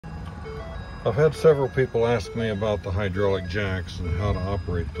I've had several people ask me about the hydraulic jacks and how to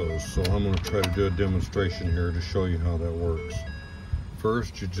operate those, so I'm going to try to do a demonstration here to show you how that works.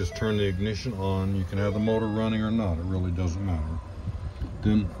 First, you just turn the ignition on. You can have the motor running or not, it really doesn't matter.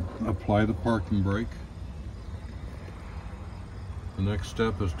 Then apply the parking brake. The next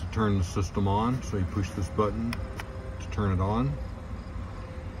step is to turn the system on, so you push this button to turn it on.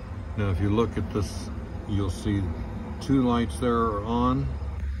 Now if you look at this, you'll see two lights there are on.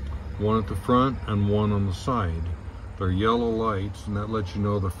 One at the front and one on the side. They're yellow lights, and that lets you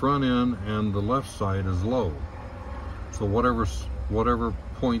know the front end and the left side is low. So whatever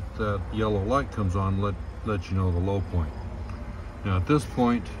point that yellow light comes on, let you know the low point. Now at this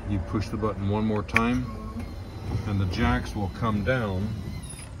point, you push the button one more time, and the jacks will come down.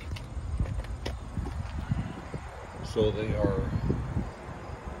 So they are, you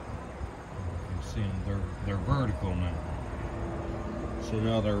can see them, they're vertical now. So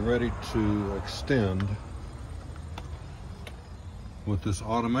now they're ready to extend. With this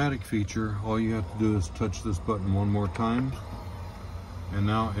automatic feature, all you have to do is touch this button one more time, and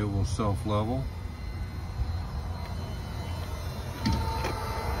now it will self-level.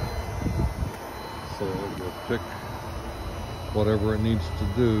 So it will pick whatever it needs to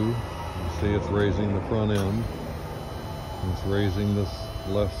do. You see it's raising the front end. It's raising this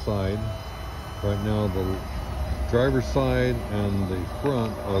left side. Right now the driver's side and the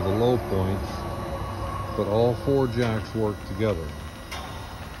front are the low points, but all four jacks work together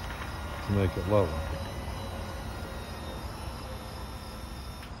to make it level.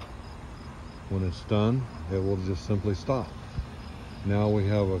 When it's done, it will just simply stop. Now we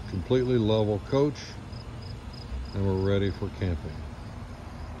have a completely level coach, and we're ready for camping.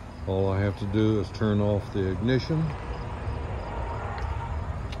 All I have to do is turn off the ignition,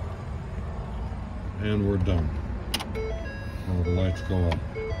 and we're done. Oh, the lights go up.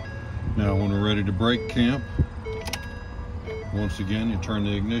 Now when we're ready to break camp, once again you turn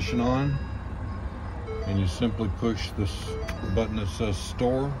the ignition on, and you simply push this button that says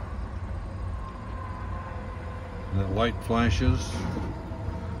store, and that light flashes.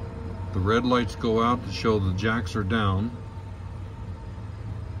 The red lights go out to show the jacks are down.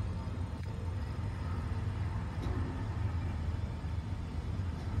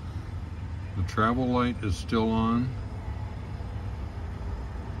 The travel light is still on.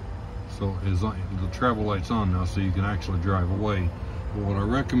 So the travel light's on now, so you can actually drive away. But what I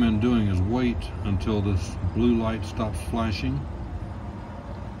recommend doing is wait until this blue light stops flashing,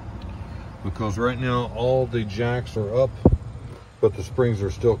 because right now all the jacks are up, but the springs are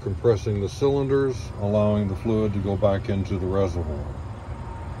still compressing the cylinders, allowing the fluid to go back into the reservoir.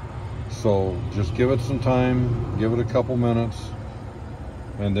 So just give it some time, give it a couple minutes,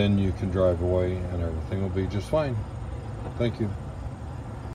 and then you can drive away and everything will be just fine. Thank you.